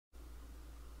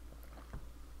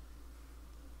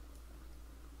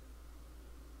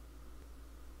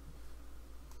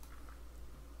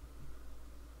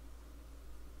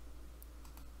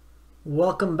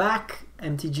Welcome back,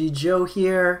 MTG Joe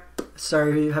here.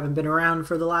 Sorry you haven't been around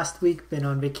for the last week, been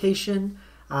on vacation.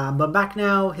 But back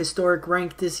now, Historic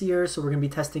ranked this year, so we're going to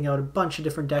be testing out a bunch of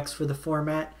different decks for the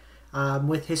format.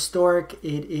 With Historic,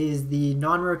 it is the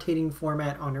non-rotating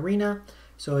format on Arena,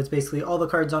 so it's basically all the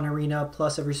cards on Arena,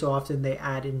 plus every so often they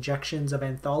add injections of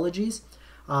anthologies.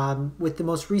 With the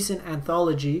most recent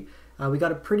anthology, we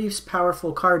got a pretty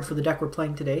powerful card for the deck we're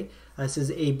playing today. This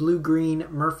is a blue-green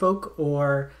Merfolk,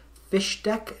 or Fish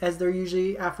deck, as they're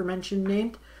usually aforementioned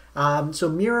named. So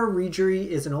Merrow Reejerey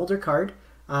is an older card.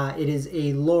 It is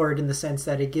a Lord in the sense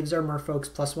that it gives our Merfolks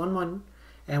 +1/1,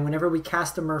 and whenever we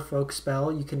cast a Merfolk spell,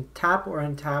 you can tap or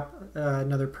untap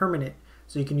another permanent.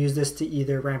 So you can use this to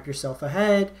either ramp yourself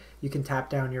ahead, you can tap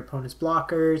down your opponent's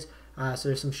blockers, so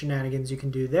there's some shenanigans you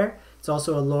can do there. It's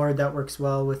also a Lord that works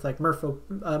well with like Merfolk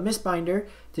Mistbinder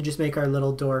to just make our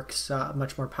little dorks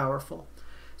much more powerful.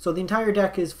 So the entire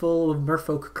deck is full of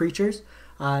Merfolk creatures.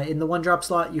 In the 1-drop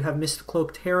slot, you have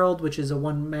Mist-Cloaked Herald, which is a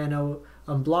 1-mana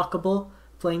unblockable.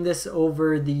 Playing this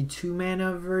over the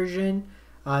 2-mana version,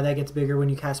 that gets bigger when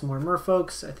you cast more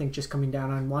Merfolks. I think just coming down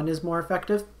on 1 is more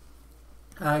effective.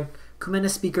 Kumena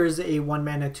Speaker's a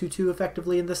 1-mana 2/2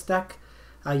 effectively in this deck.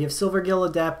 You have Silvergill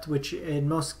Adept, which in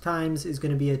most times is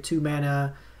going to be a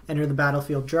 2-mana enter the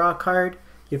battlefield draw card.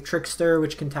 You have Trickster,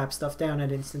 which can tap stuff down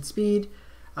at instant speed.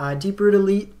 Deeproot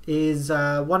Elite is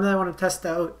one that I want to test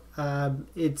out.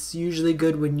 It's usually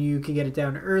good when you can get it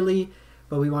down early,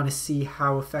 but we want to see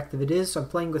how effective it is. So I'm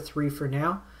playing with 3 for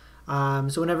now.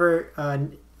 So whenever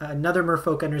another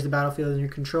Merfolk enters the battlefield in your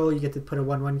control, you get to put a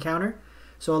 1/1 counter.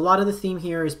 So a lot of the theme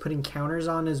here is putting counters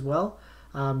on as well,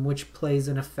 which plays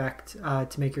an effect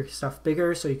to make your stuff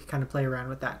bigger, so you can kind of play around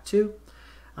with that too.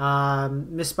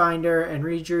 Mistbinder and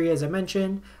Reejerey, as I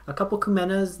mentioned. A couple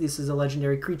Kumenas. This is a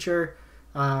legendary creature.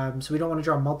 So we don't want to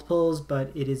draw multiples,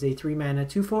 but it is a 3-mana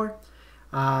 2/4.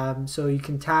 So you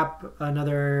can tap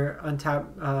another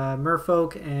untap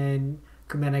Merfolk, and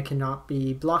Kumena cannot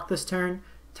be blocked this turn.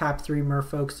 Tap 3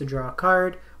 Merfolks to draw a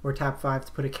card, or tap 5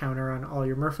 to put a counter on all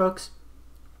your Merfolks.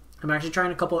 I'm actually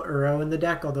trying a couple Uro in the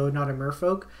deck, although not a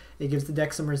Merfolk. It gives the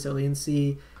deck some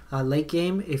resiliency late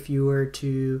game if you were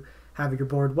to have your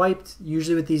board wiped.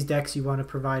 Usually with these decks you want to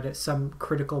provide some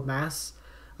critical mass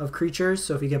of creatures,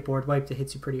 so if you get board wiped, it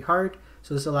hits you pretty hard.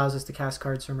 So this allows us to cast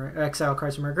cards from our exile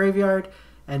cards from our graveyard,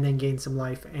 and then gain some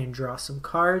life and draw some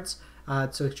cards.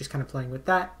 So it's just kind of playing with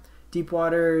that.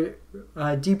 Deeproot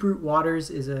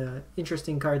Waters is an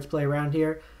interesting card to play around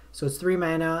here. So it's 3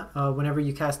 mana. Whenever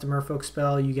you cast a Merfolk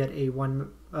spell, you get a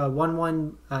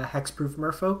 1/1 hexproof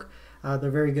Merfolk. They're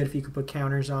very good if you could put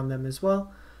counters on them as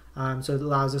well. So it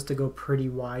allows us to go pretty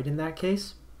wide in that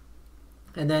case.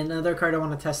 And then another card I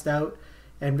want to test out,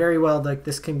 and very well, like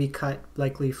this can be cut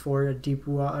likely for a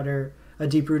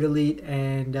Deeproot Elite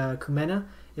and Kumena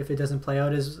if it doesn't play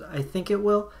out as I think it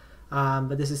will.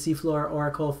 But this is Seafloor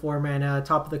Oracle, 4 mana,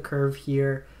 top of the curve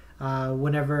here.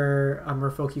 Whenever a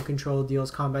Merfolk you control deals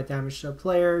combat damage to a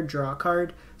player, draw a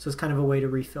card. So it's kind of a way to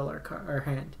refill our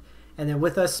hand. And then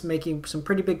with us making some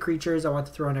pretty big creatures, I want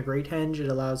to throw in a Great Henge. It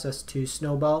allows us to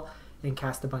snowball and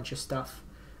cast a bunch of stuff.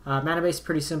 Mana base is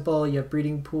pretty simple. You have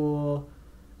Breeding Pool.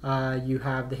 You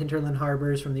have the Hinterland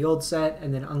Harbors from the old set,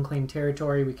 and then Unclaimed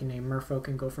Territory. We can name Merfolk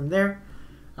and go from there.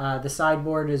 The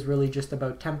sideboard is really just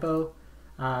about tempo.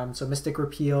 So Mystic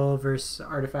Repeal versus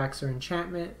artifacts or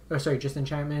just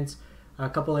enchantments. A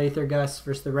couple Aether Gusts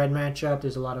versus the red matchup.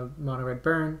 There's a lot of mono-red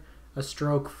burn. A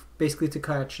Stroke basically to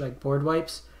catch like board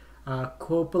wipes.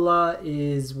 Cupola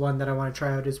is one that I want to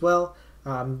try out as well.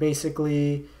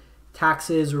 Basically,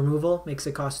 taxes removal makes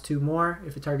it cost 2 more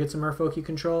if it targets a Merfolk you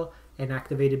control, and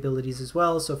activate abilities as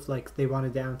well. So if like they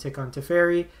want to downtick on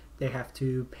Teferi, they have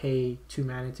to pay 2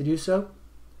 mana to do so.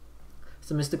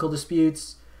 Some Mystical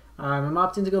Disputes. I'm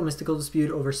opting to go Mystical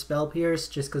Dispute over Spell Pierce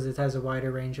just because it has a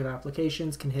wider range of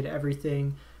applications, can hit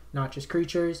everything, not just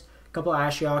creatures. A couple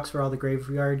Ashioks for all the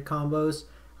graveyard combos.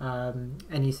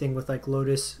 Anything with like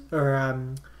Lotus or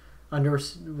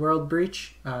Underworld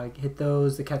Breach, hit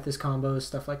those, the Kethis combos,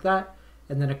 stuff like that.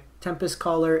 And then a Tempest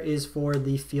Caller is for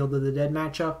the Field of the Dead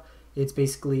matchup. It's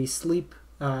basically sleep,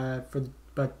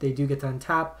 but they do get to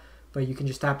untap, but you can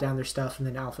just tap down their stuff and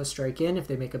then Alpha Strike in if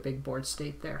they make a big board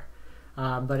state there.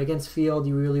 But against Field,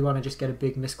 you really want to just get a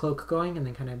big Mist-Cloak going and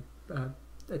then kind of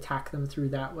attack them through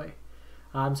that way.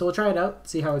 So we'll try it out,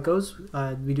 see how it goes.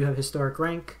 We do have Historic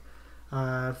rank.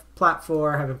 Plat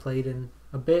 4, haven't played in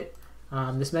a bit.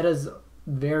 This meta is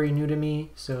very new to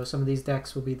me, so some of these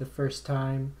decks will be the first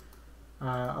time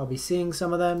I'll be seeing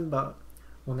some of them, but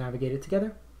we'll navigate it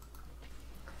together.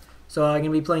 So I'm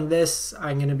going to be playing this.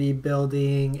 I'm going to be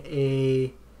building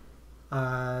a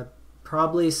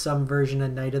probably some version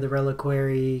of Knight of the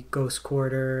Reliquary, Ghost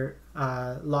Quarter,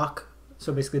 Lock.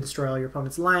 So basically destroy all your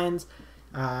opponent's lands.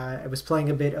 I was playing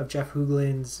a bit of Jeff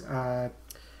Hoogland's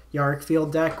Yarick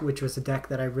Field deck, which was a deck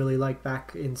that I really liked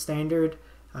back in Standard.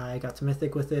 I got to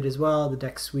Mythic with it as well. The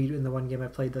deck's sweet in the one game I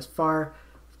played thus far.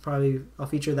 Probably I'll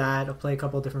feature that. I'll play a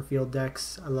couple of different field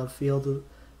decks. I love Field of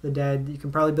the Dead. You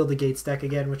can probably build the Gates deck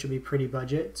again, which would be pretty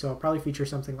budget. So I'll probably feature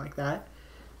something like that.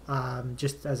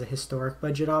 Just as a historic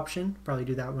budget option. Probably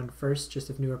do that one first, just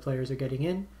if newer players are getting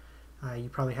in. You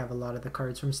probably have a lot of the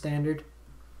cards from Standard.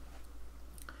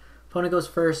 Opponent goes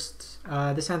first.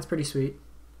 This hand's pretty sweet.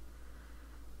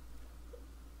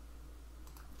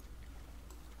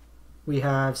 We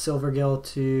have Silvergill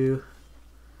to...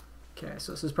 Okay,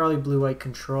 so this is probably blue-white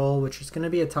control, which is going to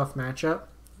be a tough matchup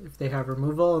if they have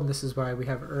removal, and this is why we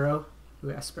have Uro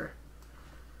to Esper.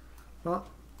 Well,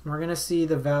 we're going to see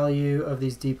the value of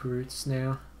these Deeproots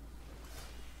now.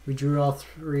 We drew all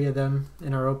three of them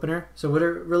in our opener. So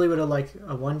really would have liked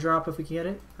a 1-drop if we can get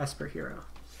it. Esper Hero.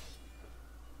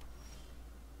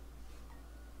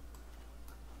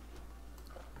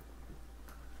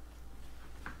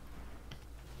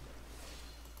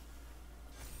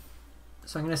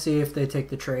 So I'm going to see if they take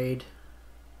the trade.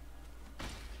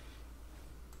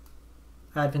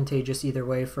 Advantageous either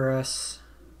way for us.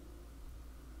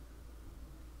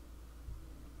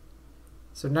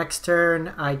 So next turn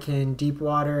I can Deep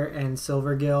Water and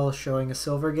Silvergill, showing a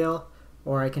Silvergill,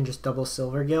 or I can just double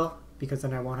Silvergill because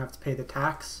then I won't have to pay the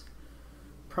tax.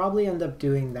 Probably end up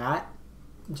doing that.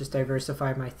 Just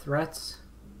diversify my threats.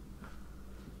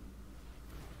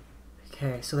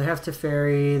 Okay, so they have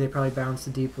Teferi, they probably bounce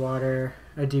the Deep Water,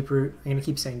 a Deeproot. I'm gonna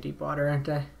keep saying Deep Water, aren't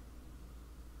I?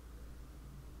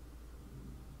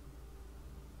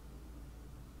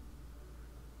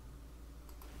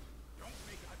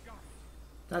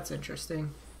 That's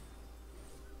interesting.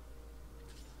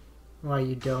 Why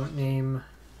you don't name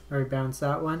or bounce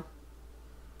that one.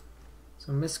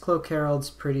 So Mist-Cloaked Herald's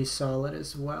pretty solid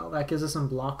as well. That gives us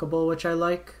unblockable, which I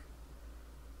like.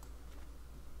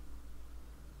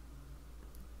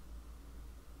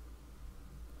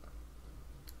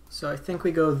 So I think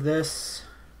we go this.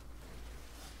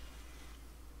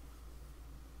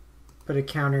 Put a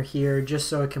counter here just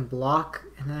so it can block.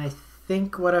 And then I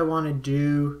think what I want to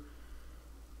do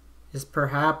is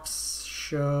perhaps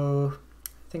show...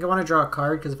 I think I want to draw a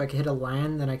card because if I can hit a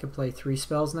land, then I can play 3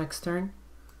 spells next turn.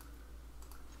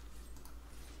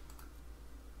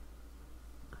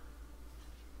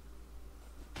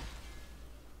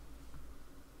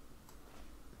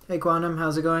 Hey Quantum,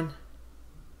 how's it going?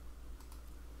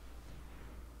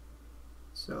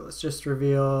 So let's just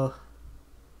reveal.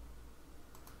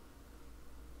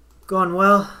 Going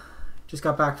well. Just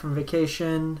got back from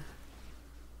vacation.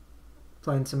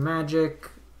 Playing some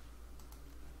Magic.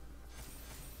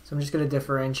 So I'm just going to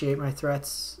differentiate my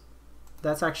threats.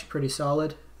 That's actually pretty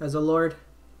solid as a Lord.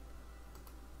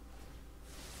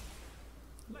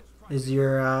 Is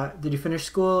your did you finish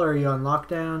school or are you on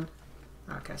lockdown?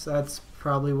 Okay, so that's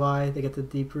probably why they get the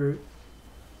Deeproot.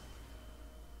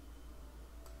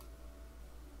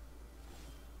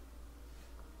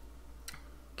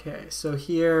 Okay, so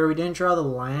here we didn't draw the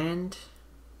land.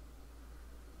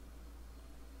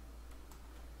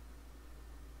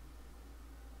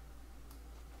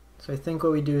 So I think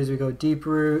what we do is we go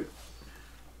Deeproot,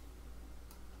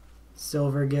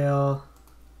 Silvergill,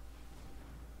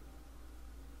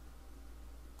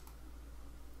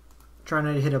 trying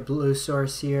to hit a blue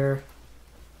source here.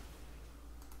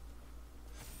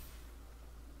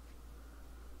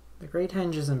 The Great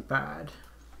Henge isn't bad.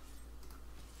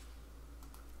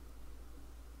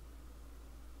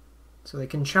 So they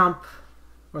can chump,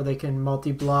 or they can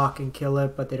multi-block and kill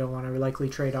it, but they don't want to likely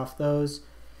trade off those.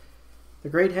 The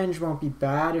Great Henge won't be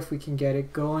bad if we can get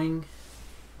it going.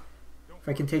 If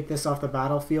I can take this off the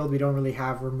battlefield, we don't really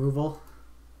have removal.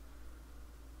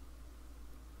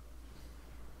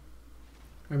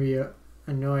 I'd be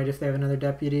annoyed if they have another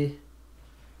deputy.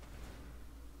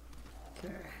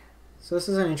 Okay, so this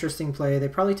is an interesting play. They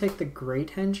probably take the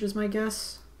Great Henge is my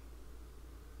guess.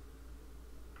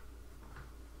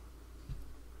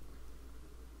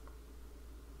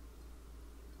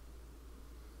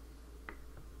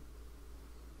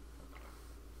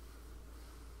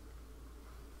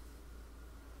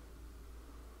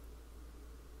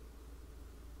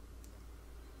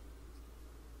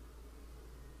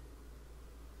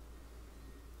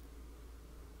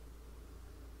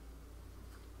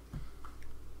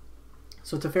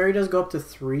 So Teferi does go up to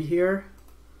 3 here.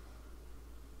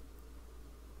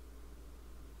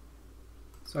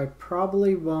 So I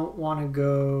probably won't want to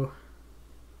go...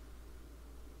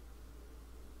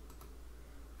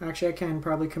 Actually, I can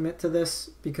probably commit to this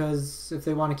because if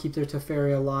they want to keep their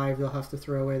Teferi alive, they'll have to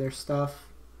throw away their stuff.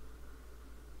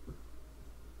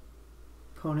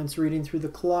 Opponent's reading through the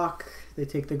clock. They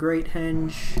take the Great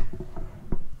Henge.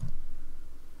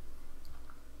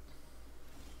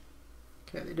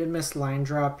 Okay, they did miss line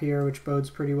drop here, which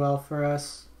bodes pretty well for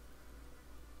us.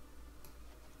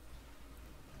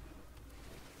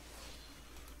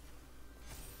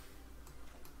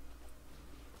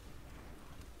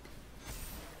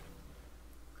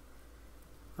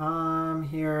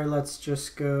 Here, let's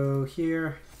just go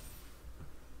here.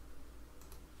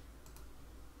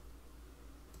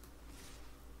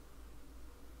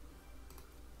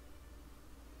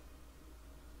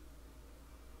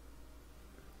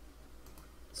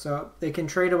 So they can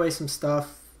trade away some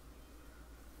stuff.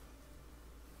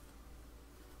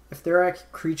 If they're a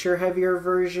creature heavier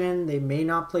version, they may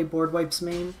not play board wipes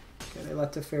main. Okay, they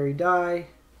let Teferi die.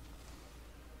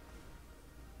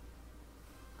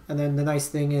 And then the nice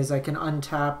thing is I can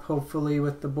untap, hopefully,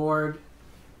 with the board.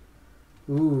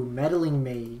 Ooh, Meddling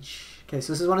Mage. Okay,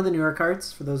 so this is one of the newer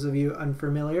cards, for those of you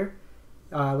unfamiliar.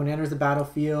 When it enters the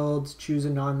battlefield, choose a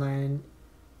non-land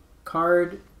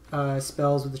card.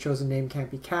 Spells with the chosen name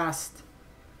can't be cast.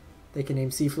 They can name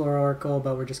Seafloor Oracle,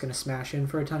 but we're just going to smash in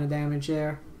for a ton of damage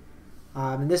there.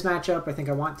 In this matchup, I think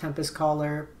I want Tempest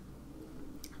Caller.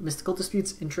 Mystical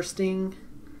Dispute's interesting.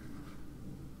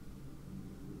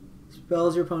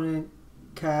 Spells your opponent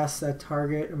casts that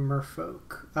target a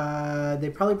merfolk. They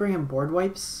probably bring in board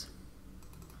wipes.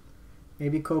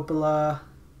 Maybe Coppola.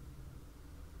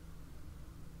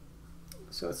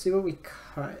 So let's see what we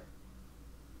cut.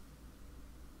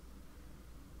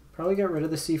 Probably get rid of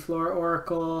the Seafloor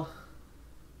Oracle.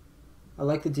 I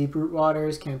like the Deeproot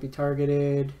Waters, can't be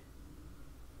targeted.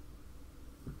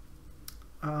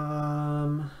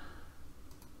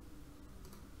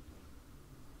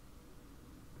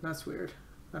 That's weird.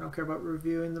 I don't care about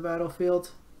reviewing the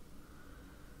battlefield.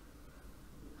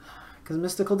 Because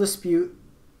Mystical Dispute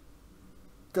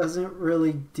doesn't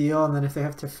really deal, and then if they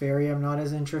have Teferi, I'm not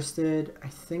as interested. I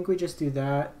think we just do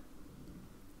that.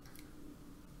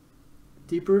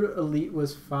 Deeproot Elite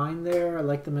was fine there. I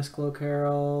like the Mist-Cloaked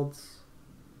Herald.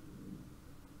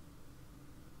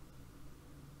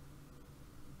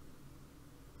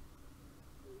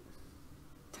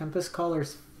 Tempest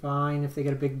Caller's fine if they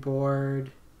get a big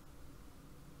board.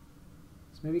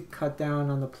 So maybe cut down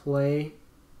on the play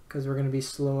because we're going to be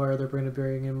slower. They're going to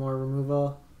bring in more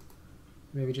removal.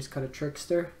 Maybe just cut a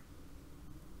Trickster.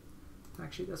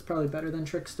 Actually, that's probably better than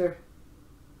Trickster.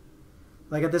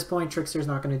 Like at this point, Trickster's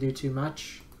not going to do too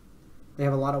much. They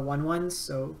have a lot of 1/1s,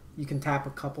 so you can tap a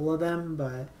couple of them,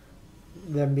 but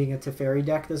them being a Teferi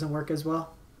deck doesn't work as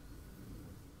well.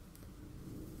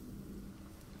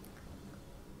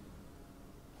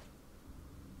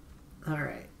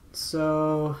 Alright,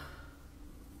 so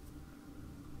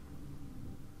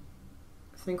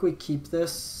I think we keep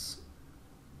this.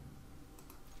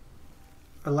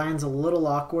 Our land's a little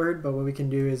awkward, but what we can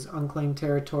do is Unclaimed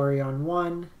Territory on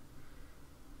 1,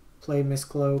 play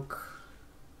Mist-Cloak.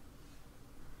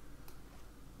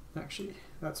 Actually,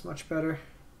 that's much better.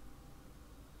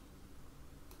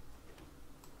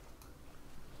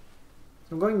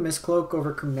 I'm going Mist-Cloak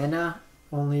over Kumena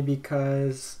only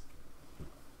because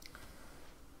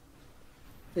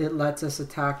it lets us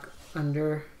attack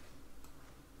under.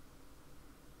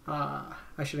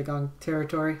 I should have gone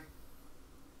Territory.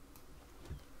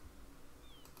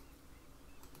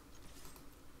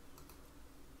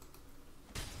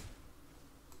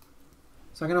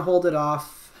 So I'm going to hold it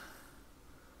off.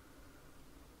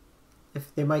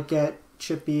 If they might get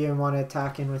chippy and want to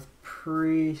attack in with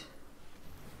pre.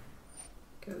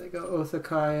 Okay, they go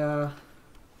Orazca.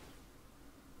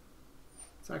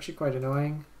 It's actually quite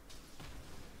annoying.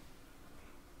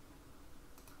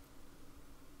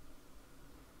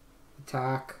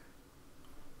 Attack.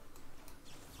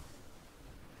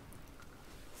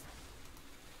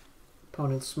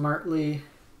 Opponent smartly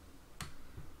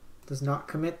does not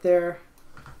commit there.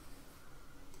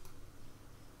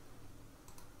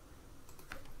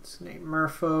 Let's name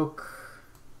Merfolk.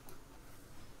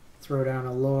 Throw down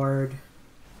a Lord.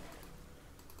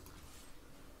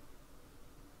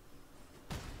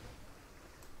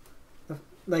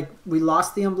 Like, we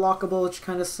lost the unblockable, which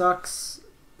kind of sucks,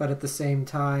 but at the same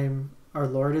time, our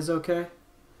Lord is okay.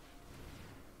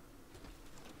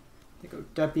 They go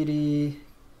Deputy.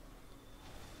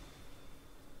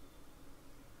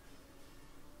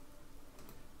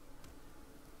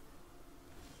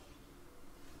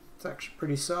 It's actually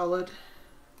pretty solid.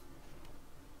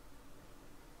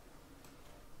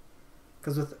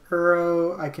 Because with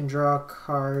Uro, I can draw a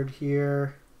card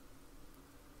here.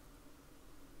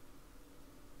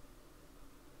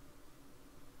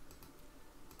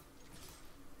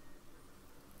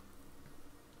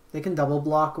 They can double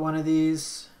block one of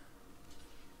these.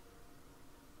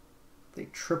 They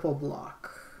triple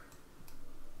block.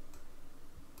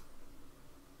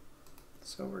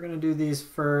 So we're going to do these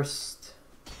first.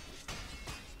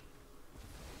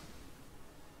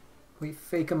 We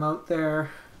fake them out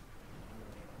there.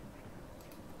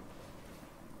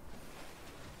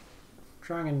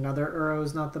 Drawing another Uro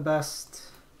is not the best.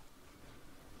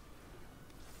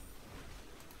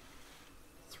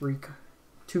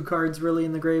 Two cards really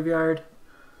in the graveyard.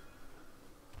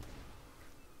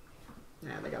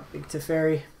 Yeah, they got big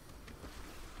Teferi.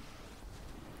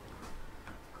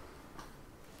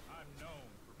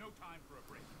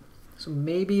 So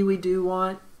maybe we do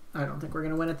want... I don't think we're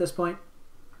going to win at this point.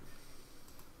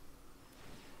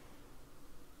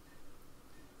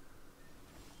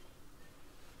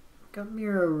 Got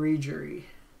Merrow Reejerey.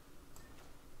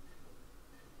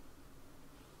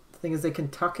 The thing is they can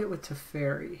tuck it with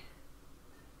Teferi.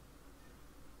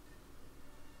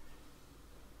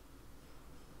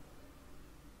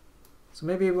 So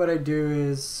maybe what I do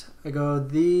is I go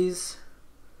these.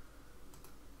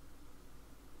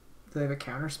 Do they have a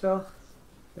counter spell?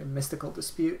 They have Mystical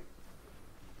Dispute.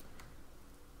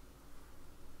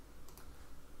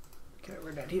 Okay,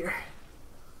 we're dead here.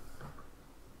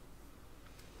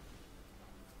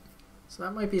 So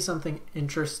that might be something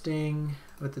interesting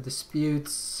with the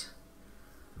disputes.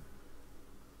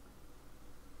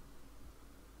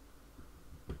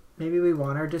 Maybe we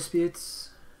want our disputes.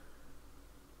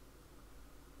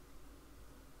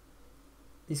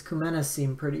 These Kumenas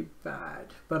seem pretty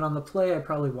bad, but on the play I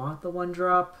probably want the one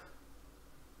drop.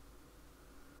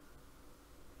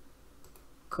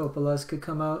 Coppolas could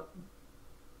come out.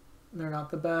 They're not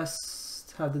the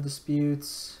best. Have the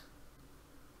disputes.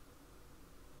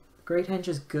 Great Henge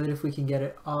is good if we can get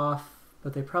it off,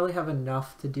 but they probably have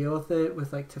enough to deal with it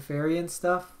with like Teferi and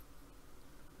stuff.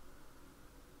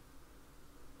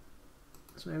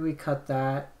 So maybe we cut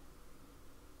that.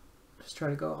 Just try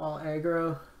to go all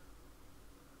aggro.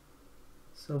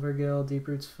 Silvergill,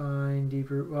 Deeproot's fine,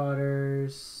 Deeproot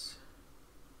Waters.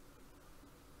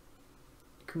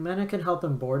 Kumena can help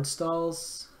in board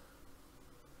stalls.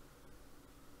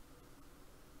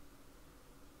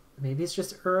 Maybe it's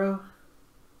just Uro.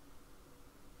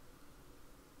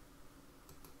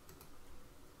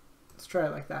 Let's try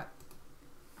it like that.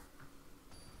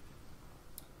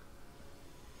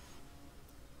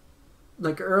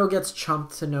 Like Uro gets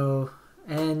chumped to no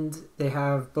end. They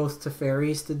have both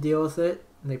Teferis to deal with it.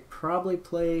 And they probably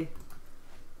play...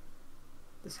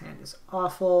 This hand is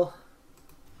awful.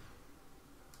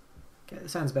 Okay,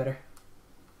 this sounds better.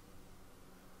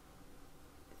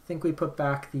 I think we put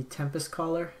back the Tempest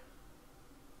Caller.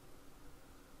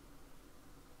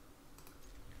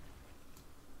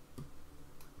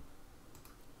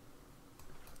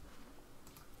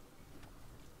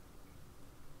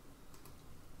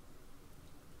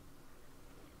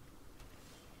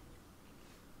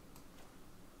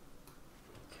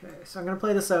 Okay, so I'm going to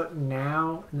play this out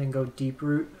now and then go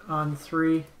Deeproot on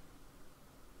 3. If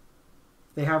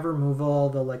they have removal,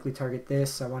 they'll likely target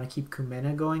this. I want to keep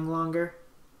Kumena going longer.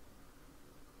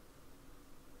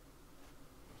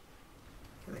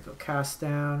 Okay, they go Cast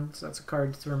Down, so that's a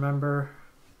card to remember.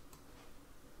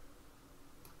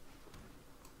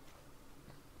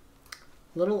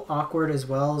 A little awkward as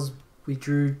well as we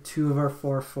drew 2 of our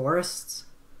 4 forests.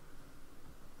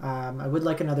 I would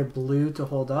like another blue to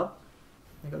hold up.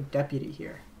 I go Deputy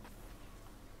here.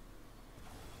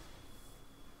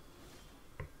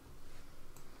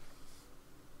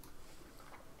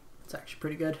 It's actually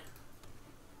pretty good.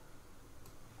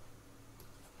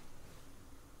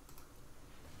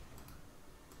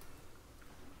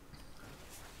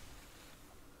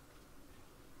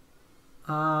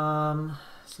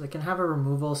 So they can have a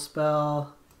removal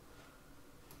spell,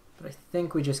 but I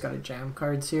think we just gotta jam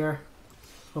cards here.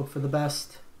 Hope for the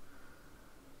best.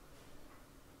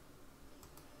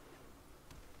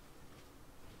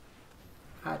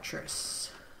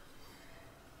 Atris.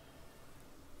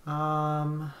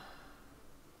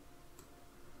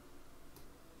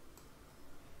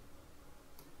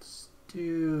 Let's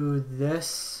do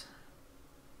this.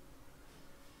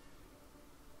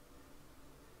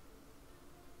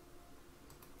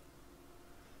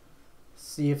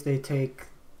 See if they take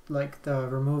like the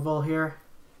removal here.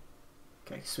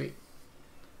 Okay, sweet.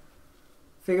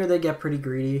 Figure they get pretty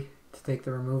greedy to take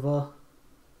the removal.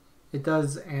 It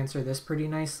does answer this pretty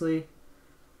nicely.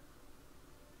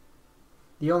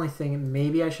 The only thing,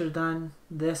 maybe I should have done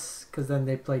this, because then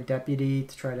they play Deputy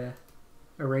to try to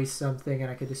erase something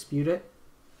and I could dispute it.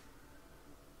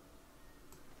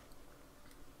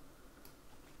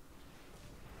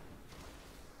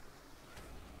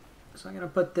 So I'm going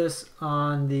to put this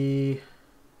on the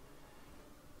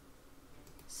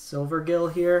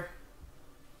Silvergill here.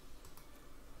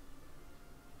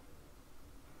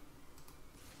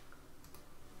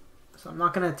 So I'm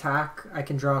not going to attack. I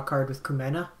can draw a card with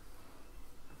Kumena.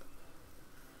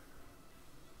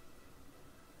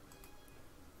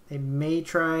 They may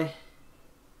try...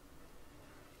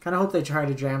 Kind of hope they try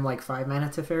to jam like 5 mana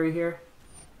Teferi here.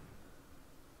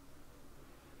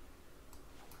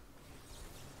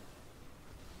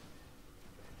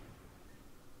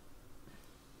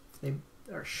 They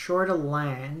are short a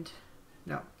land.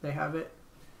 No, they have it.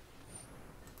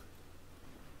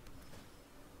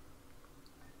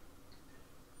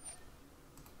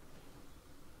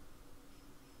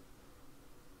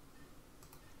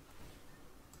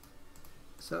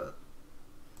 So,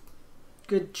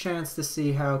 good chance to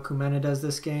see how Kumena does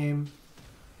this game.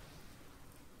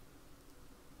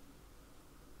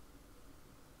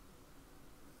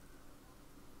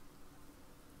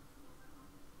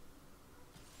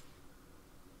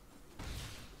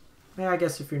 Yeah, I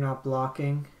guess if you're not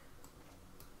blocking.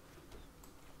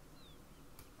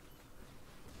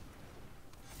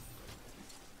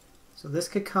 So this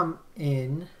could come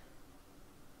in.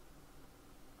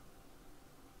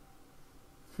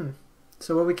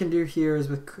 So what we can do here is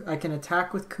I can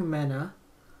attack with Kumena.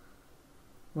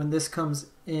 When this comes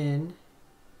in,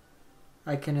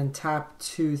 I can untap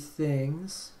 2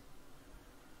 things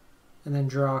and then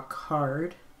draw a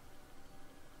card.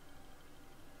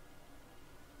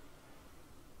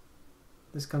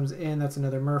 This comes in, that's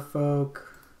another Merfolk.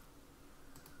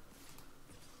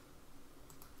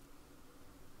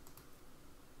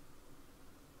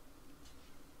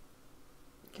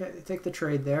 Okay, they take the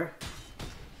trade there.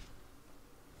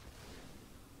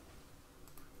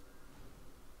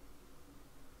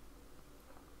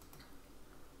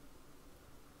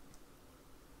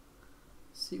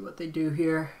 See what they do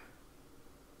here.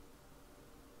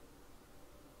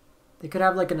 They could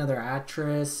have like another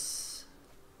Atris.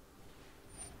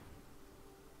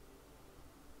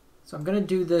 So I'm gonna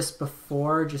do this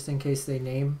before, just in case they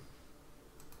name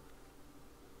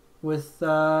with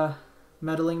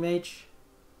Meddling Mage.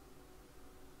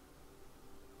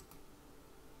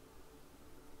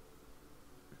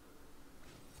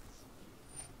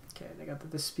 Okay, they got the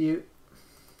Dispute.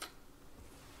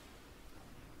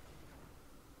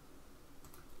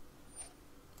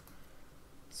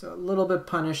 So a little bit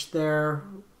punished there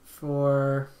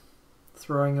for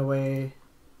throwing away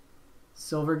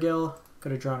Silvergill.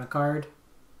 Could have drawn a card.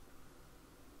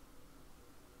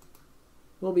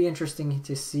 Will be interesting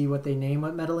to see what they name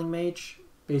with Meddling Mage.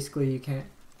 Basically, you can't...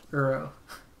 Well,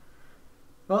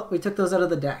 we took those out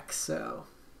of the deck, so...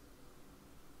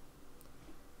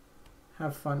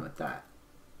 Have fun with that.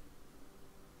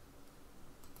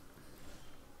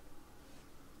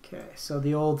 Okay, so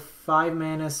the old 5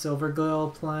 mana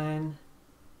Silvergill plan.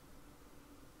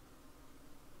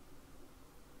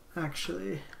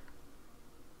 Actually...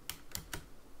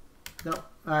 No,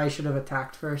 I should have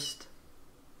attacked first.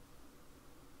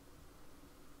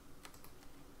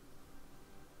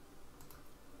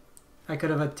 I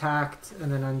could have attacked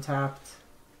and then untapped.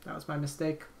 That was my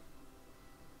mistake.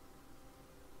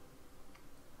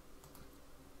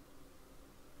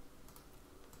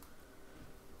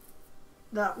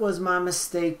 That was my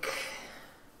mistake.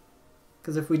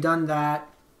 Because if we done that,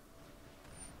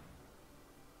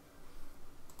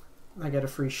 I get a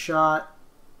free shot.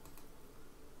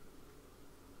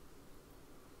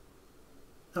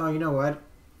 Oh, you know what?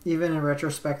 Even in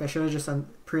retrospect, I should have just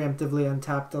preemptively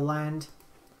untapped the land.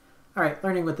 Alright,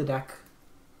 learning with the deck.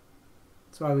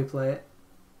 That's why we play it.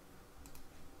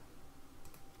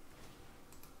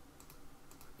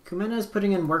 Kumena is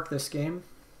putting in work this game.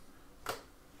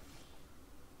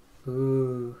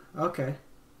 Ooh, okay.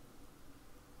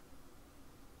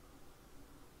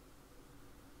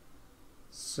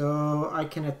 So I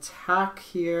can attack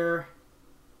here.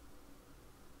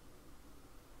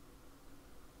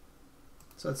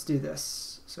 So let's do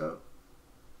this. So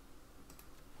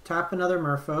tap another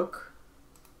Merfolk.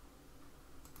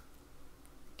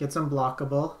 Gets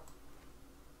unblockable.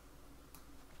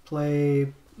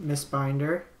 Play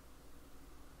Mistbinder.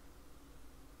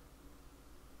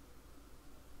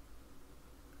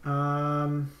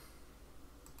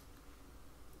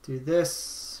 Do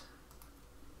this.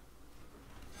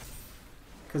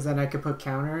 Because then I could put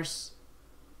counters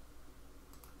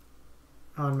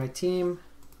on my team.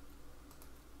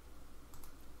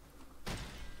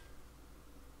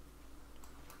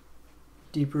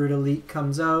 Deeproot Elite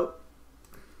comes out.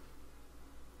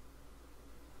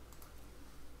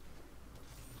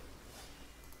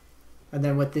 And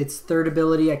then with its third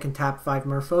ability, I can tap 5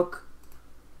 Merfolk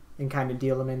and kind of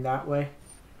deal them in that way.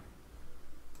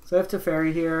 So I have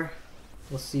Teferi here.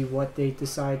 We'll see what they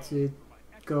decide to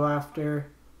go after.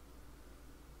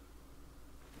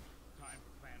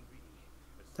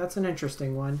 That's an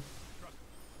interesting one.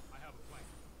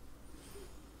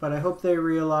 But I hope they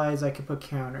realize I can put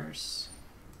counters.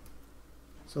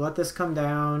 So let this come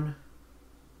down.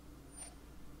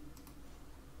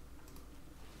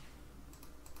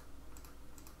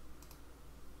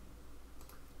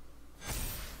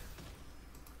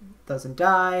 Doesn't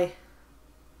die.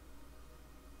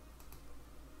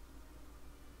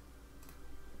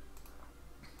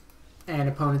 And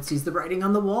opponent sees the writing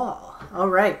on the wall. All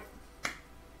right.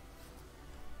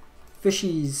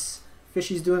 Fishies.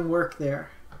 Fishies doing work there.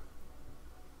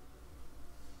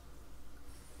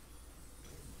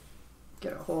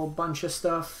 Get a whole bunch of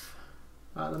stuff.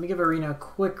 Let me give Arena a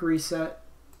quick reset.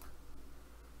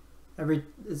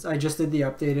 I just did the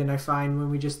update, and I find when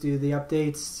we just do the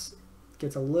updates, it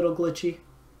gets a little glitchy.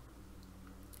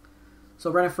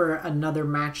 So run it for another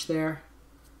match there.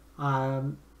 I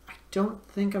don't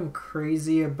think I'm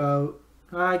crazy about...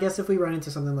 I guess if we run into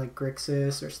something like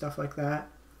Grixis or stuff like that,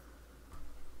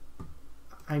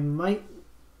 I might...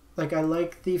 Like, I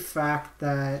like the fact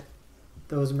that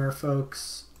those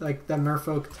merfolks... Like, the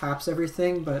merfolk taps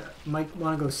everything, but might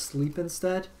want to go sleep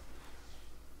instead.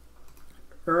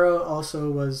 Uro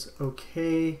also was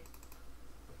okay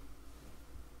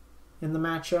in the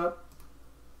matchup.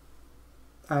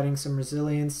 Adding some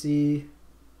resiliency.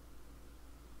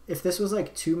 If this was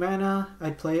like 2 mana,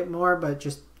 I'd play it more, but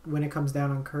just when it comes down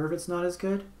on curve, it's not as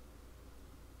good.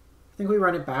 I think we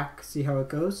run it back, see how it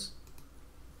goes.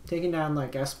 Taking down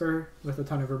like Esper with a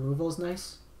ton of removal is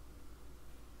nice.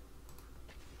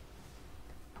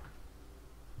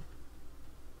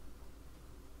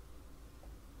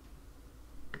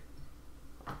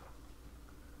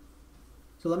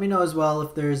 So let me know as well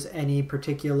if there's any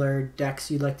particular decks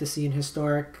you'd like to see in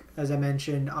Historic. As I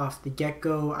mentioned off the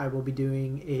get-go, I will be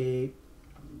doing a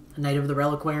Knight of the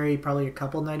Reliquary, probably a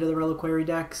couple Knight of the Reliquary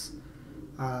decks.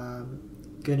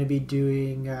 Gonna be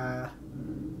doing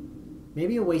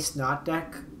maybe a Waste Not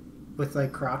deck with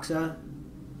like Kroxa,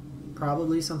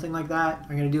 probably something like that.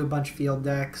 I'm gonna do a bunch of field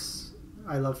decks.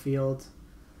 I love field.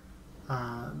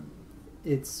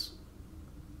 It's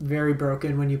very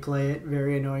broken when you play it,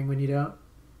 very annoying when you don't.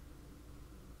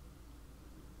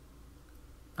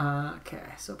 Okay,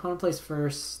 so opponent plays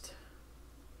first.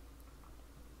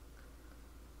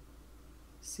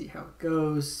 See how it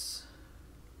goes.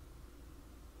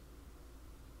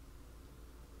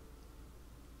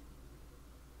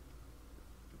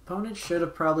 Opponent should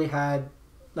have probably had...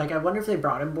 Like, I wonder if they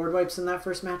brought in board wipes in that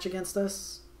first match against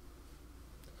us.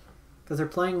 Because they're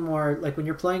playing more... Like, when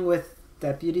you're playing with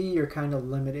Deputy, you're kind of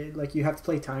limited. Like, you have to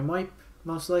play Time Wipe,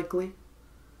 most likely.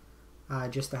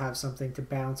 Just to have something to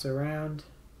bounce around.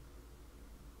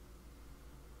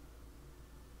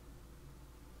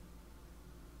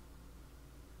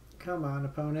 Come on,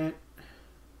 opponent.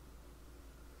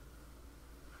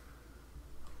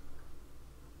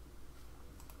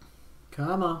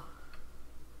 Come on.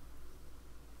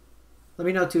 Let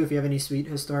me know too if you have any sweet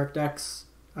Historic decks.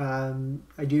 I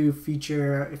do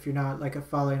feature, if you're not like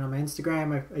following on my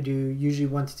Instagram, I do usually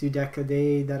 1 to 2 decks a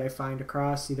day that I find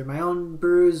across either my own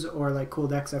brews or like cool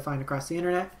decks I find across the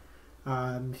internet.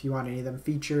 If you want any of them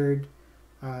featured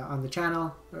on the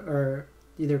channel, or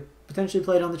either potentially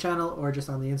played on the channel or just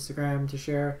on the Instagram to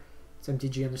share, it's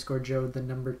MTG_Joe, the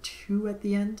number 2 at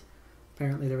the end.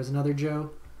 Apparently there was another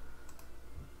Joe.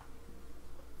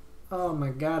 Oh my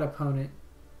god, opponent.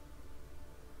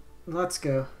 Let's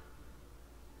go.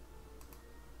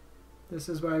 This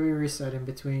is why we reset in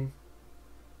between.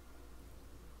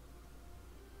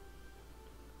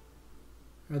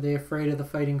 Are they afraid of the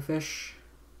fighting fish?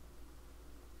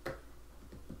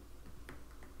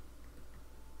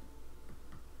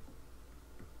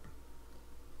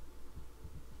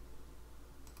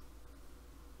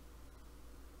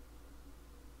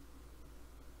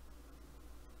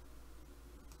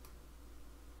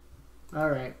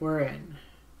 Alright, we're in.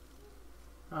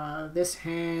 This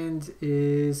hand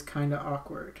is kind of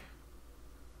awkward.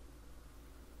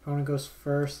 Opponent goes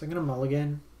first. I'm going to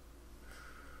mulligan.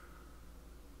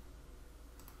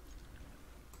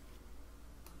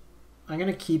 I'm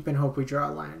going to keep and hope we draw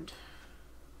a land.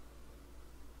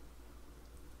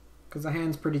 Because the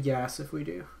hand's pretty gas if we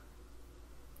do.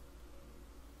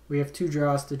 We have 2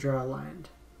 draws to draw a land.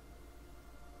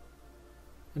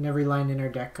 And every land in our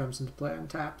deck comes into play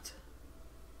untapped.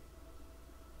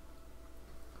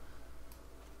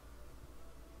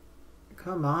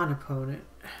 Come on, opponent.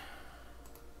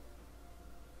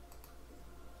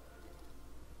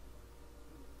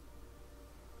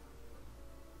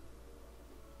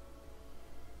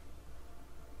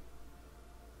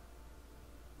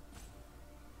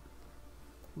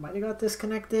 Might have got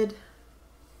disconnected.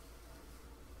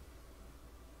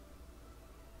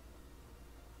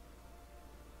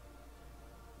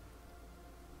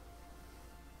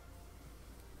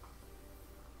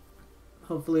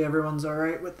 Hopefully everyone's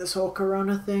alright with this whole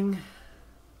corona thing.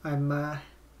 I'm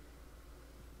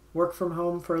work from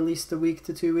home for at least a week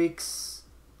to 2 weeks,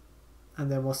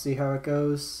 and then we'll see how it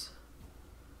goes.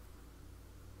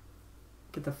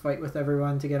 Get to fight with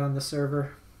everyone to get on the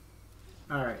server.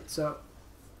 Alright, so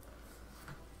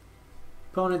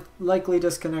opponent likely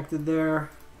disconnected there.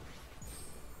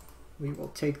 We will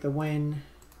take the win,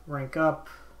 rank up.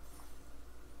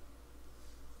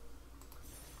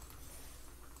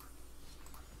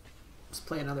 Let's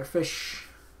play another fish.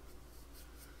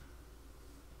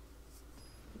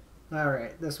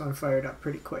 Alright, this one fired up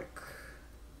pretty quick.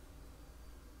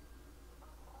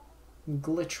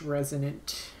 Glitch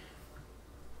Resonant.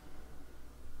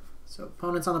 So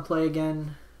opponent's on the play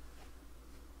again.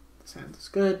 This hand is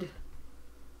good.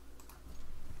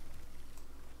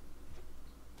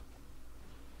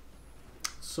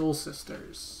 Soul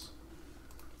Sisters.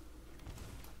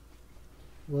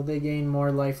 Will they gain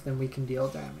more life than we can deal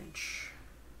damage?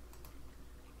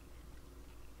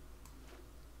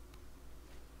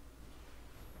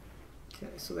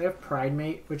 Okay, so they have Pride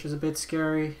Mate, which is a bit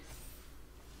scary.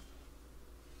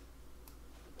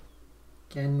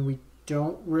 Again, we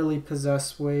don't really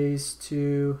possess ways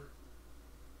to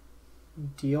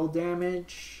deal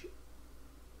damage,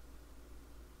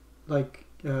 like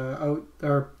out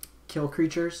or kill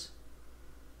creatures.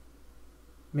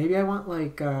 Maybe I want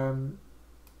like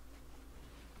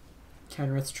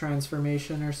Kenrith's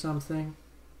transformation or something.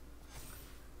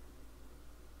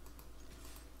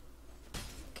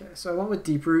 Okay, so I went with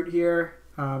Deeproot here.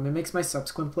 It makes my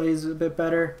subsequent plays a bit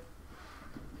better.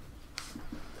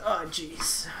 Oh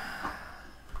jeez.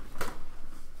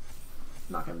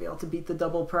 Not gonna be able to beat the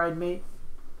double Pride Mate.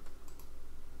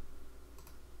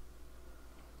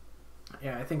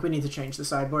 Yeah, I think we need to change the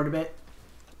sideboard a bit.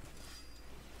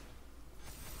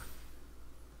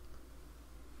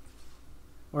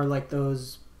 Or like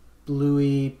those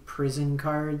bluey prison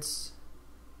cards.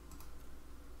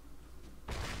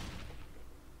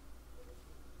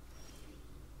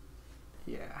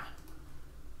 Yeah.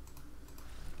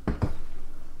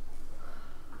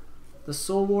 The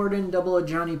Soul Warden double a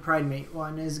Johnny Pride Mate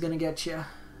one is gonna get you.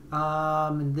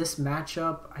 In this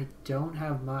matchup, I don't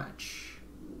have much.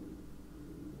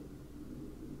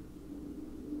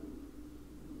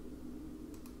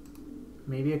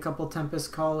 Maybe a couple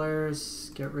Tempest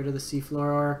Callers, get rid of the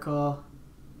Seafloor Oracle.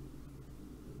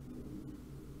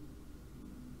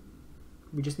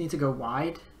 We just need to go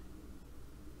wide.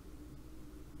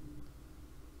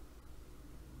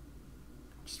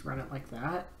 Just run it like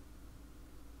that.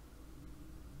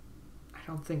 I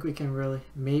don't think we can really...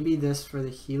 Maybe this for the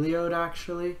Heliod,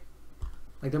 actually.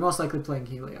 Like, they're most likely playing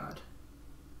Heliod.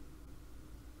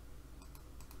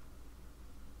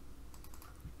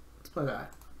 Let's play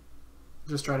that.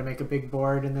 Just try to make a big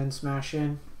board and then smash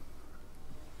in.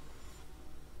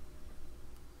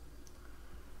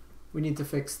 We need to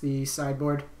fix the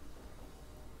sideboard.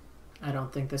 I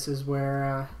don't think this is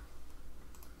where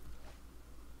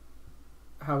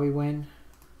how we win.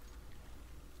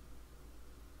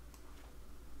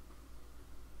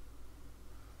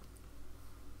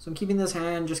 So I'm keeping this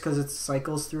hand just because it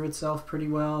cycles through itself pretty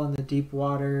well, and the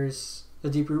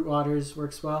Deeproot Waters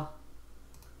works well.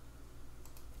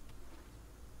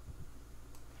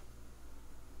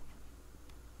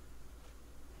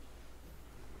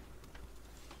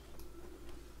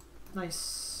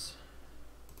 Nice.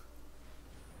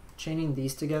 Chaining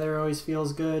these together always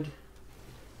feels good.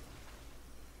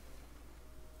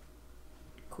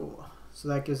 Cool. So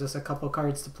that gives us a couple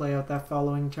cards to play out that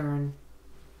following turn.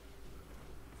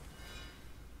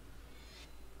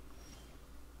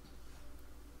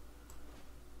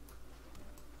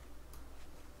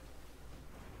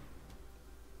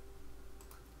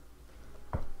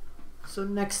 So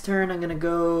next turn I'm going to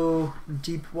go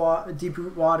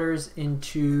Deeproot Waters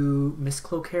into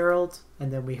Mist-Cloaked Herald,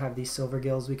 and then we have these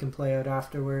Silvergills we can play out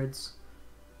afterwards.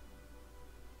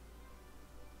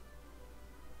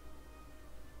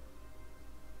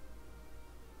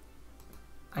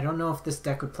 I don't know if this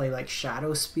deck would play like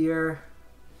Shadow Spear.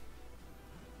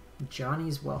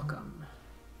 Johnny's Welcome.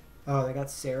 Oh, they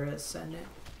got Sarah Ascendant.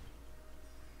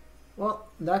 Well,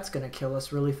 that's going to kill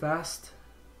us really fast.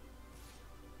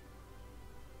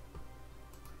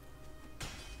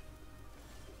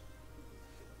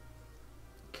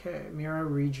 Okay, Merrow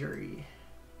Reejerey.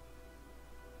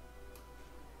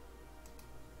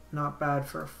 Not bad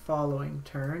for a following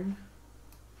turn.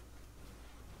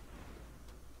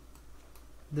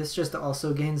 This just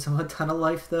also gains them a ton of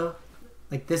life, though.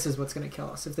 Like, this is what's going to kill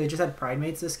us. If they just had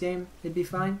Pridemates this game, it'd be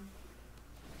fine.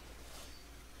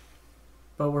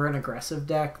 But we're an aggressive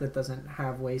deck that doesn't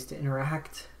have ways to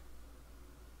interact.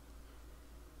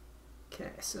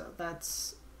 Okay, so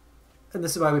that's... And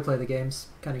this is why we play the games.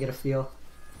 Kind of get a feel.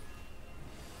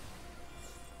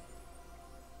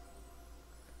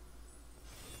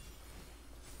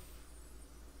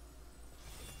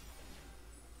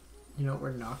 You know what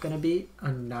we're not going to beat? A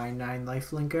 9/9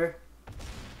 lifelinker.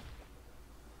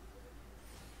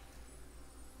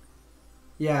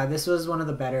 Yeah, this was one of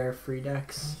the better free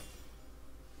decks.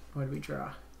 What did we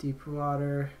draw? Deep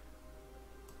Water.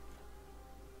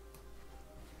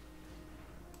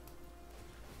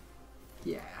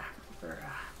 Yeah,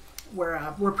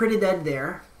 we're pretty dead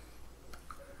there.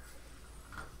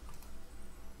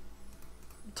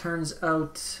 Turns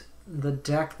out the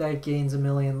deck that gains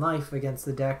 1,000,000 life against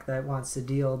the deck that wants to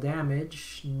deal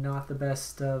damage, not the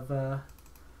best of.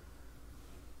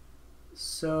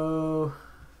 So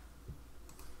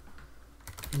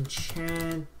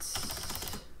enchant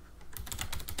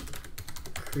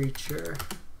creature.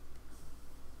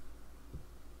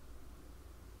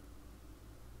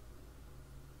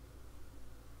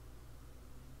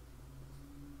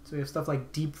 So we have stuff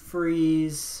like Deep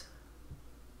Freeze.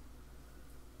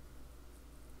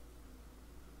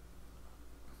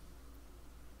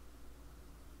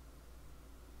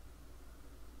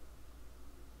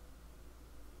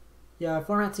 Yeah,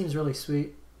 format seems really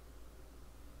sweet.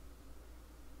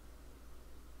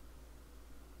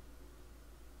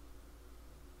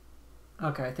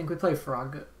 Okay, I think we play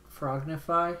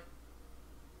Frogify.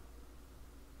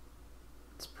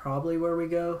 It's probably where we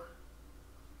go.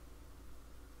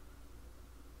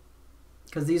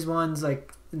 Because these ones,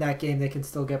 like, in that game, they can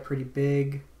still get pretty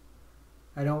big.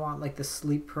 I don't want, like, the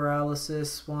sleep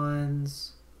paralysis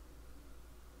ones.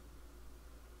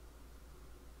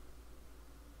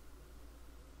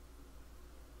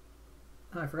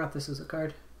 Oh, I forgot this is a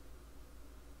card.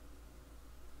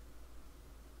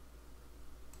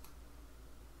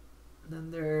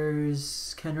 Then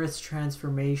there's Kenrith's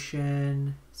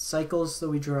Transformation. Cycles, so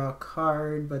we draw a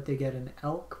card, but they get an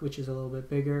elk, which is a little bit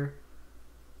bigger.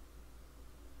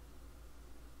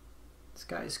 This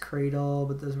guy's Cradle,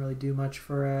 but doesn't really do much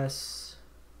for us.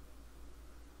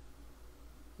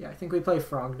 Yeah, I think we play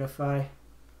Frogify.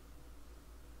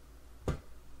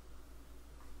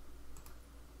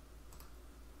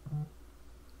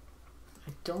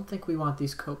 I don't think we want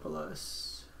these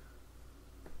Copolas.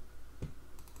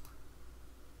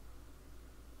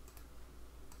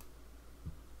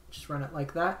 Just run it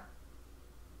like that.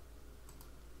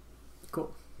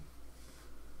 Cool.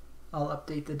 I'll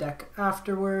update the deck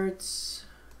afterwards.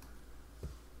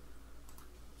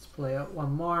 Let's play out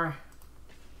one more.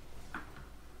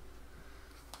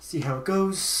 See how it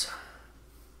goes.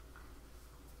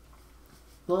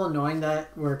 A little annoying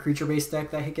that we're a creature-based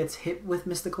deck that gets hit with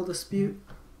Mystical Dispute.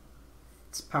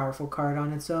 It's a powerful card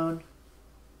on its own.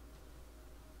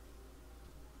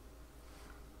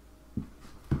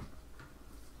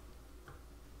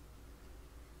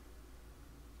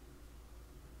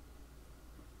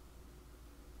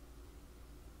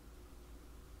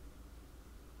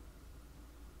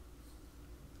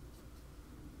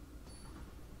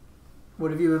 What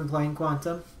have you been playing,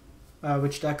 Quantum?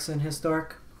 Which deck's in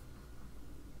Historic?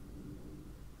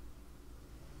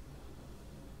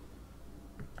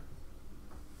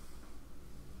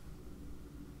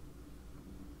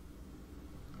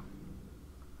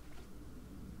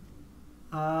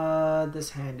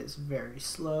 This hand is very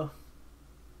slow.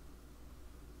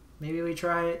 Maybe we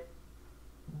try it.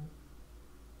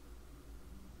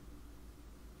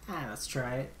 Let's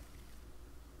try it.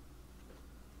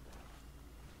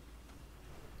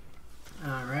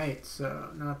 Alright, so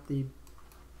not the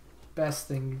best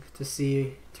thing to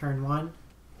see turn one.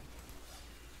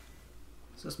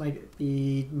 So this might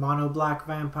be mono black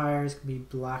vampires, could be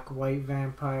black white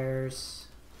vampires.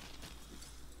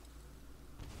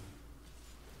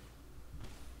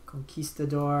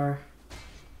 Conquistador.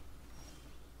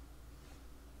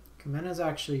 Kumena's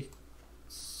actually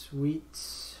sweet.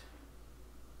 It's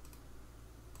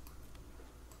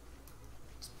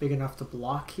big enough to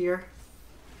block here.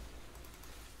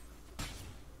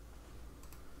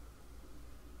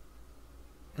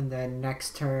 And then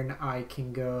next turn I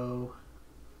can go...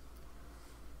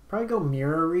 Probably go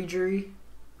Merrow Reejerey.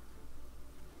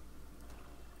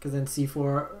 Because then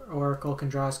Seafloor Oracle can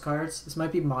draw us cards. This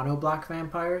might be mono black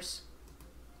vampires.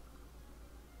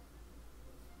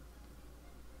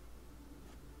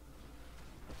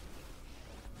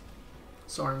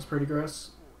 Soren's pretty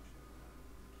gross.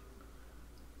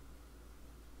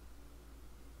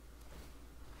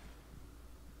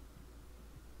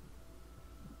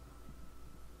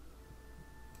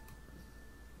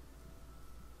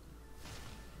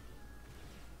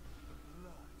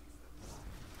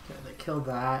 kill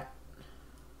that.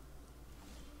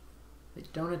 They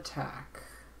don't attack.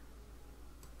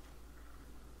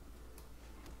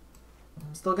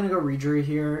 I'm still gonna go Reejerey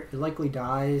here. It likely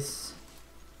dies,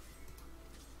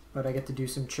 but I get to do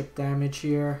some chip damage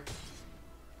here.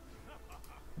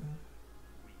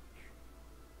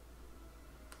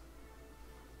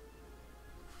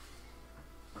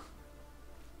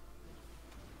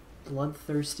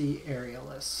 Bloodthirsty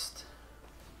Aerialist.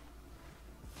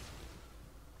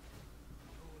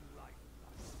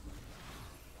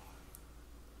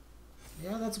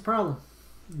 Yeah, that's a problem.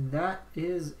 That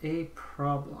is a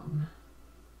problem.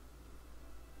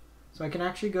 So I can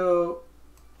actually go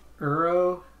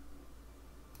Uro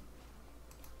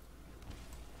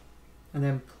and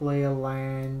then play a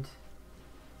land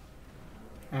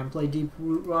and play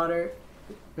Deeproot Water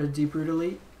or Deeproot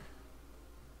Elite.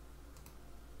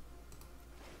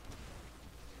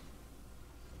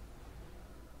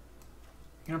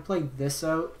 I'm gonna play this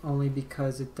out only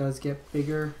because it does get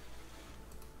bigger.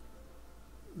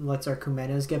 Lets our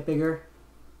Kumenas get bigger.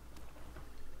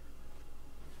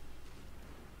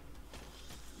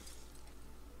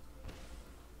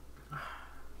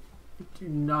 Do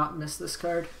not miss this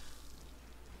card.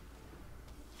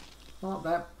 Well,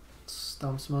 that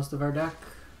stumps most of our deck.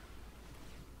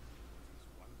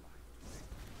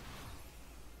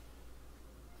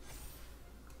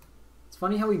 It's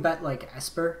funny how we bet like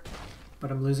Esper,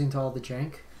 but I'm losing to all the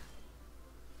jank.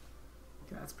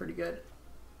 That's pretty good.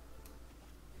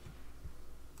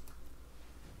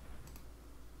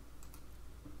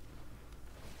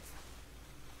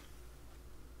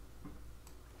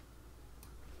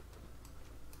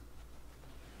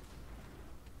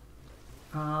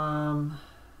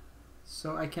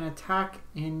 So I can attack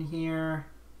in here.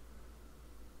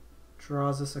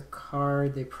 Draws us a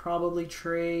card. They probably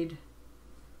trade.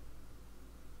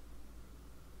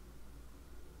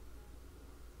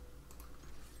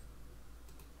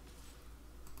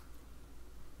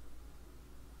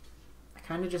 I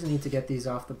kind of just need to get these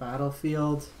off the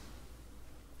battlefield.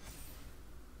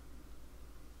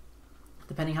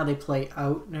 Depending how they play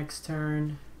out next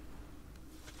turn.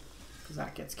 Because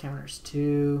that gets counters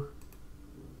too.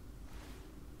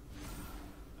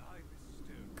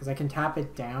 Because I can tap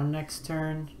it down next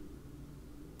turn.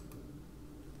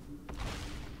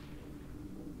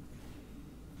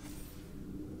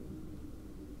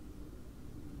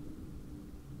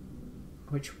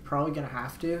 Which we're probably going to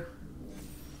have to.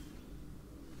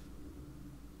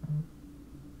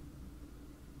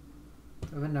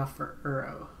 Do I have enough for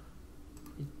Uro?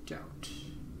 I don't.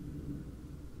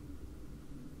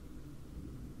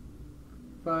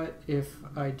 But if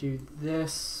I do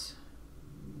this...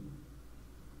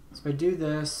 So if I do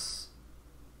this,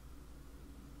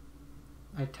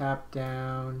 I tap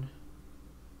down,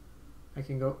 I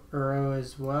can go Uro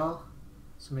as well.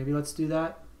 So maybe let's do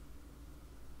that.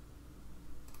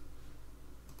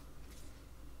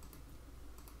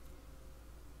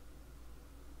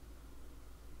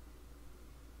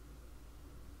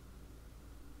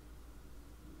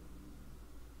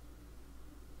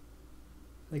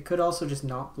 They could also just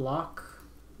not block,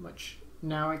 which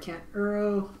now I can't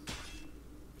Uro.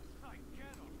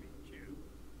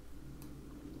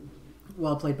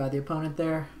 Well played by the opponent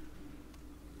there.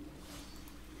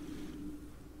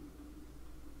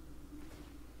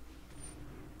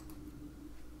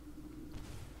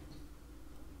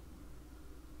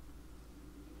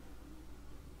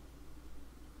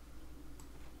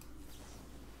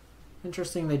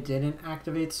 Interesting they didn't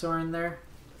activate Sorin there.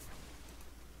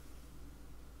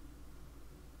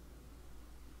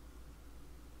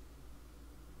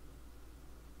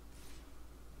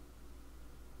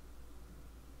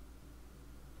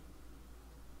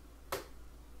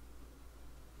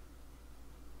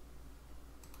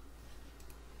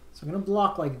 So I'm going to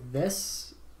block like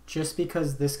this, just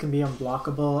because this can be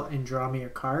unblockable and draw me a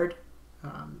card.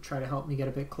 Try to help me get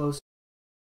a bit closer.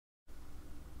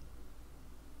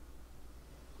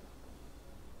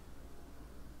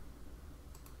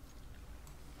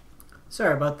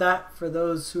 Sorry about that for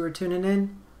those who are tuning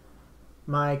in.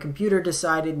 My computer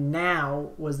decided now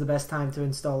was the best time to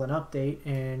install an update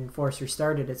and force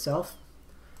restarted itself.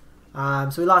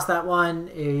 So we lost that one.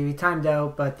 We timed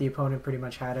out, but the opponent pretty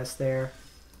much had us there.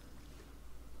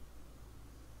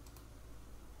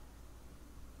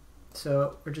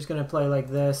 So we're just going to play like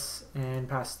this and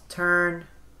pass the turn.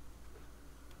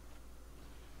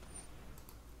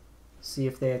 See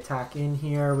if they attack in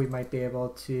here. We might be able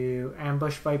to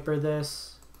ambush Viper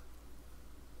this.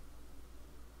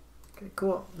 Okay,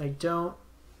 cool. They don't.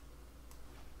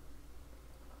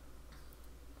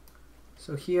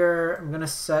 So here I'm going to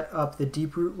set up the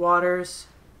Deeproot Waters.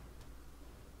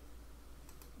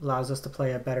 Allows us to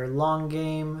play a better long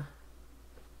game.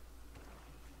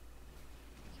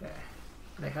 Okay.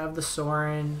 They have the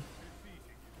Sorin.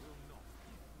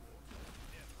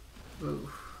 Ooh.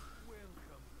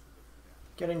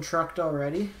 Getting trucked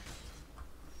already.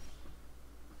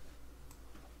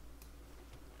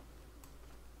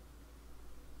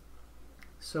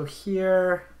 So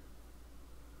here,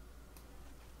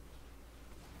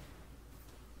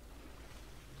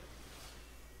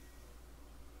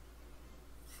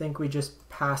 I think we just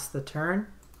pass the turn.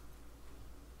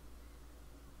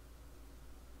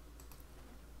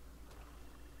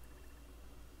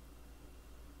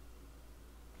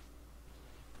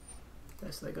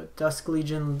 Okay, so they go Dusk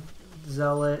Legion,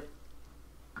 Zealot.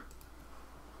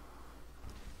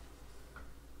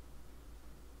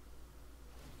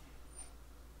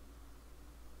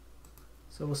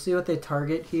 So we'll see what they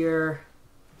target here.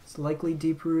 It's likely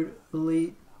Deeproot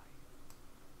Elite.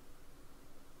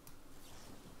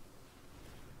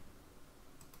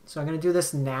 So I'm going to do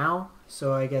this now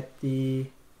so I get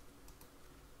the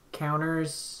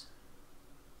counters.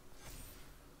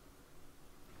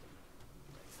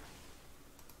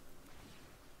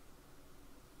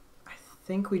 I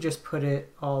think we just put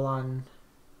it all on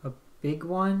a big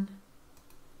one.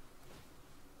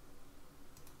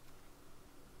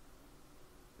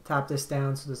 Tap this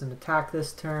down so it doesn't attack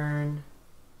this turn.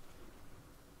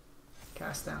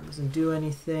 Cast down doesn't do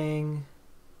anything.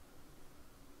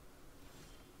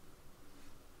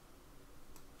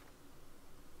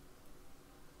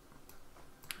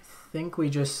 I think we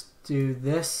just do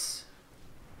this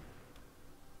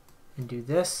and do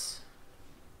this.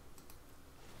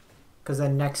 Because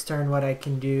then next turn what I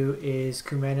can do is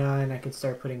Kumena and I can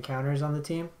start putting counters on the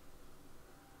team.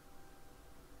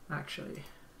 Actually,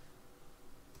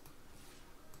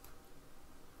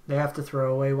 they have to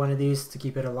throw away one of these to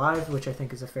keep it alive, which I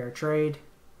think is a fair trade.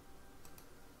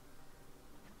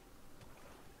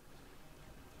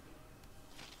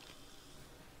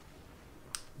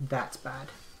 That's bad.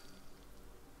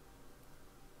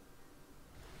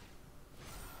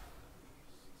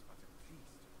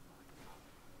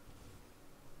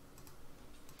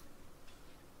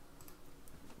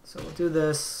 So we'll do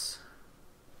this.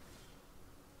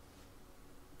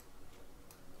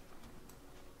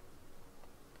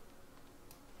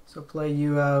 So play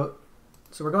you out.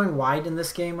 So we're going wide in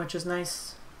this game, which is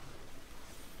nice.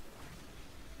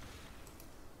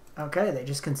 Okay, they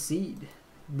just concede.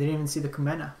 They didn't even see the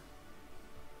Kumena.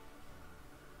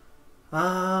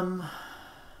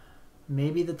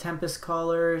 Maybe the Tempest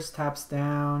Callers taps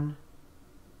down.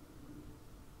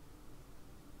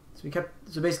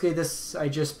 So basically this, I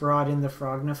just brought in the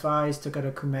Frogifys, took out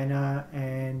a Kumena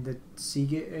and the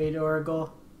Seafloor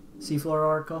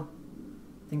Oracle.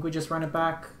 I think we just run it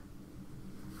back.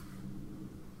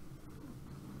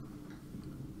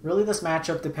 Really this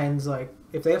matchup depends, like,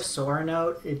 if they have Sorin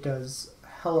out, it does a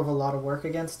hell of a lot of work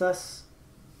against us.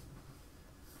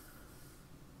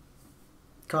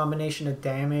 Combination of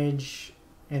damage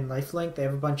and lifelink, they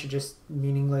have a bunch of just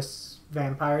meaningless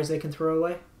vampires they can throw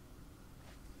away.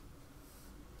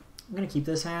 I'm going to keep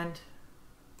this hand.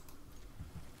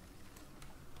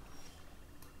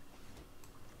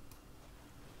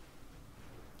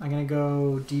 I'm going to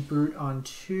go Deeproot on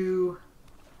 2.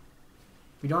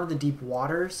 We don't have the Deep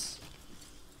Waters,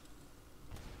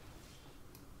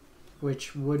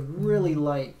 which would really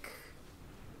like.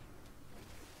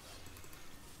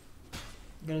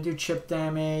 I'm going to do chip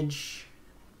damage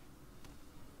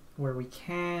where we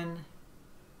can.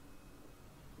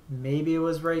 Maybe it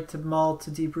was right to mull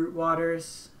to Deeproot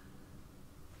Waters.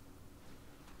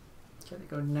 Okay, they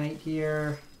go Knight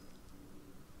here.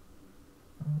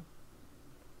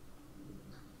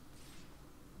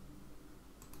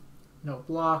 No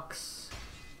blocks.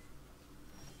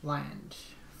 Land.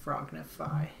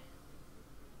 Frogify.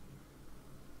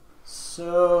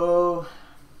 So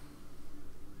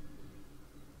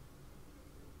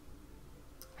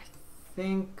I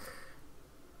think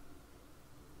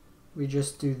we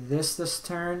just do this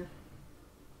turn.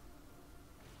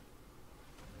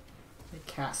 They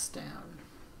cast down.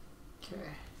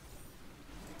 Okay.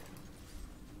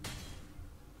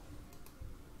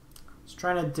 Just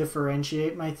trying to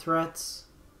differentiate my threats.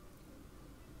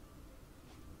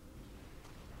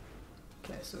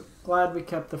 Okay, so glad we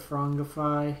kept the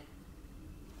Frogify.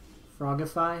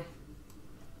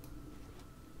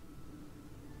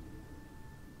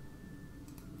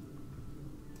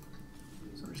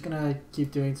 Gonna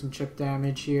keep doing some chip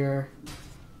damage here.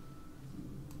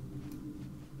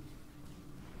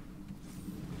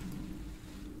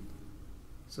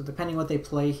 So depending what they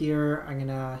play here, I'm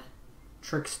gonna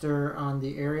Trickster on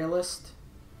the Aerialist.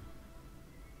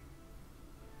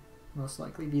 most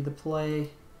likely be the play.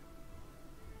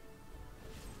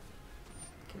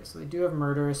 Okay, so they do have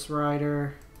Murderous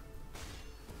Rider.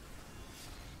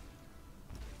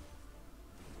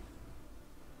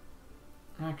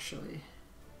 Actually,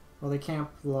 well, they can't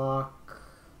block.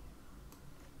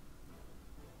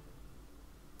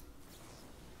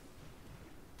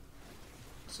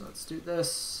 So let's do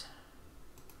this.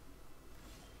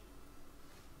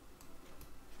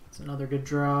 It's another good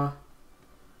draw.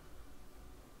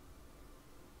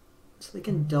 So they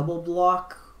can double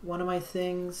block one of my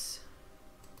things.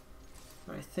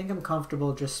 But I think I'm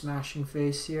comfortable just smashing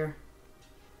face here.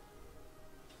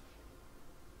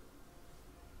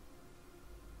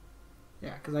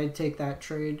 Yeah, because I'd take that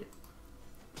trade.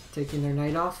 Taking their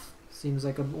knight off seems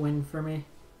like a win for me.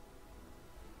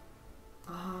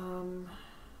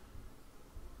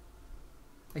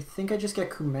 I think I just get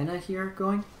Kumena here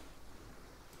going.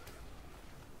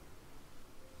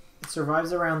 It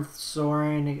survives around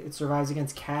Sorin. It survives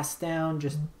against Cast Down.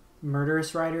 Just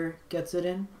Murderous Rider gets it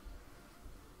in.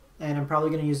 And I'm probably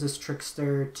going to use this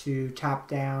Trickster to tap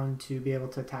down to be able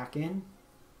to attack in.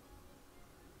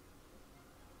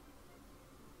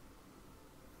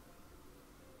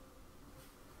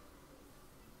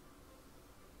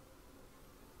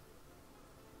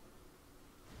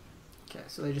 Okay,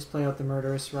 so they just play out the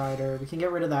Murderous Rider. We can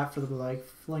get rid of that for the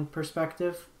lifelink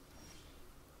perspective.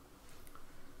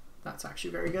 That's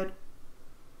actually very good.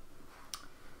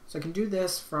 So I can do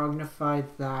this, Frogify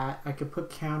that. I could put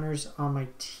counters on my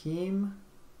team.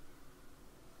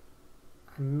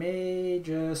 I may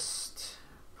just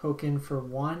poke in for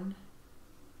one.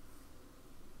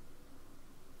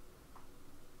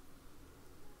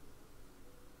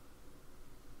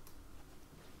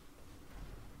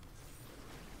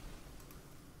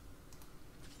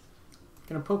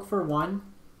 Gonna poke for one.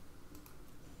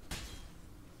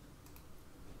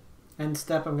 End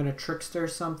step, I'm gonna Trickster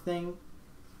something.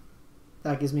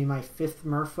 That gives me my 5th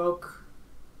Merfolk.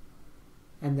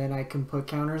 And then I can put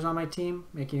counters on my team,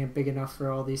 making it big enough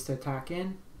for all these to attack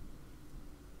in.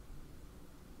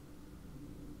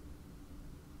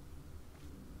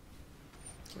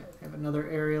 Okay, I have another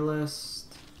Aerialist.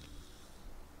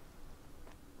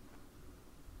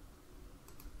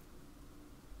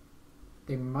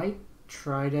 They might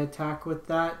try to attack with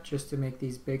that just to make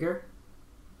these bigger.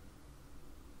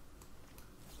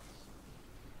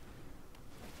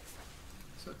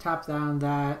 So tap down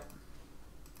that.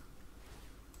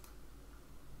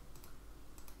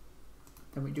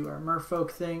 Then we do our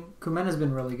Merfolk thing. Kumena's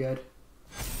been really good.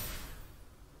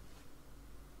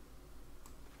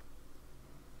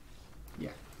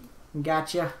 Yeah,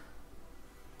 gotcha.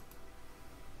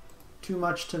 Too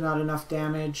much to not enough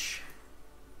damage.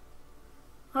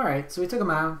 Alright, so we took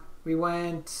him out. We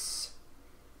went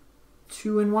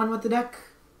 2-1 with the deck.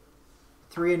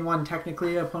 3-1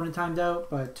 technically, opponent timed out,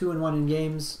 but 2-1 in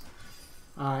games.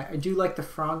 I do like the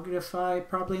Frogify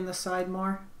probably in the side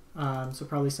more, so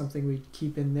probably something we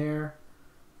keep in there.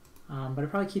 But I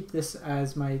probably keep this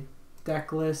as my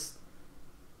deck list.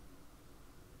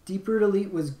 Deeproot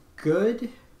Elite was good,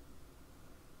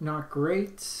 not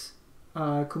great.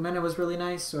 Kumena was really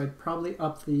nice, so I'd probably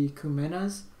up the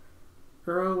Kumenas.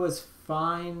 Merrow was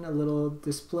fine, a little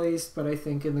displaced, but I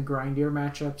think in the grindier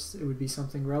matchups it would be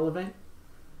something relevant.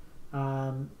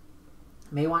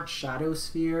 May want Shadow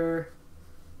Sphere,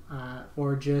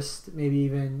 or just maybe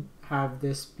even have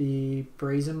this be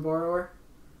Brazen Borrower.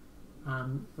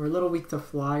 We're a little weak to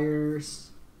flyers,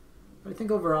 but I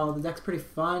think overall the deck's pretty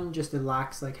fun, just it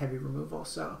lacks like heavy removal,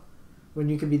 so when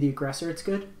you can be the aggressor it's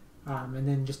good. And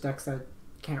then just decks that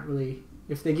can't really,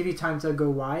 if they give you time to go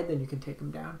wide, then you can take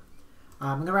them down.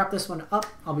 I'm going to wrap this one up.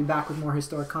 I'll be back with more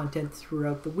historic content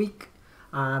throughout the week.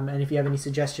 And if you have any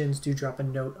suggestions, do drop a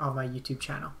note on my YouTube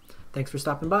channel. Thanks for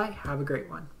stopping by. Have a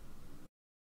great one.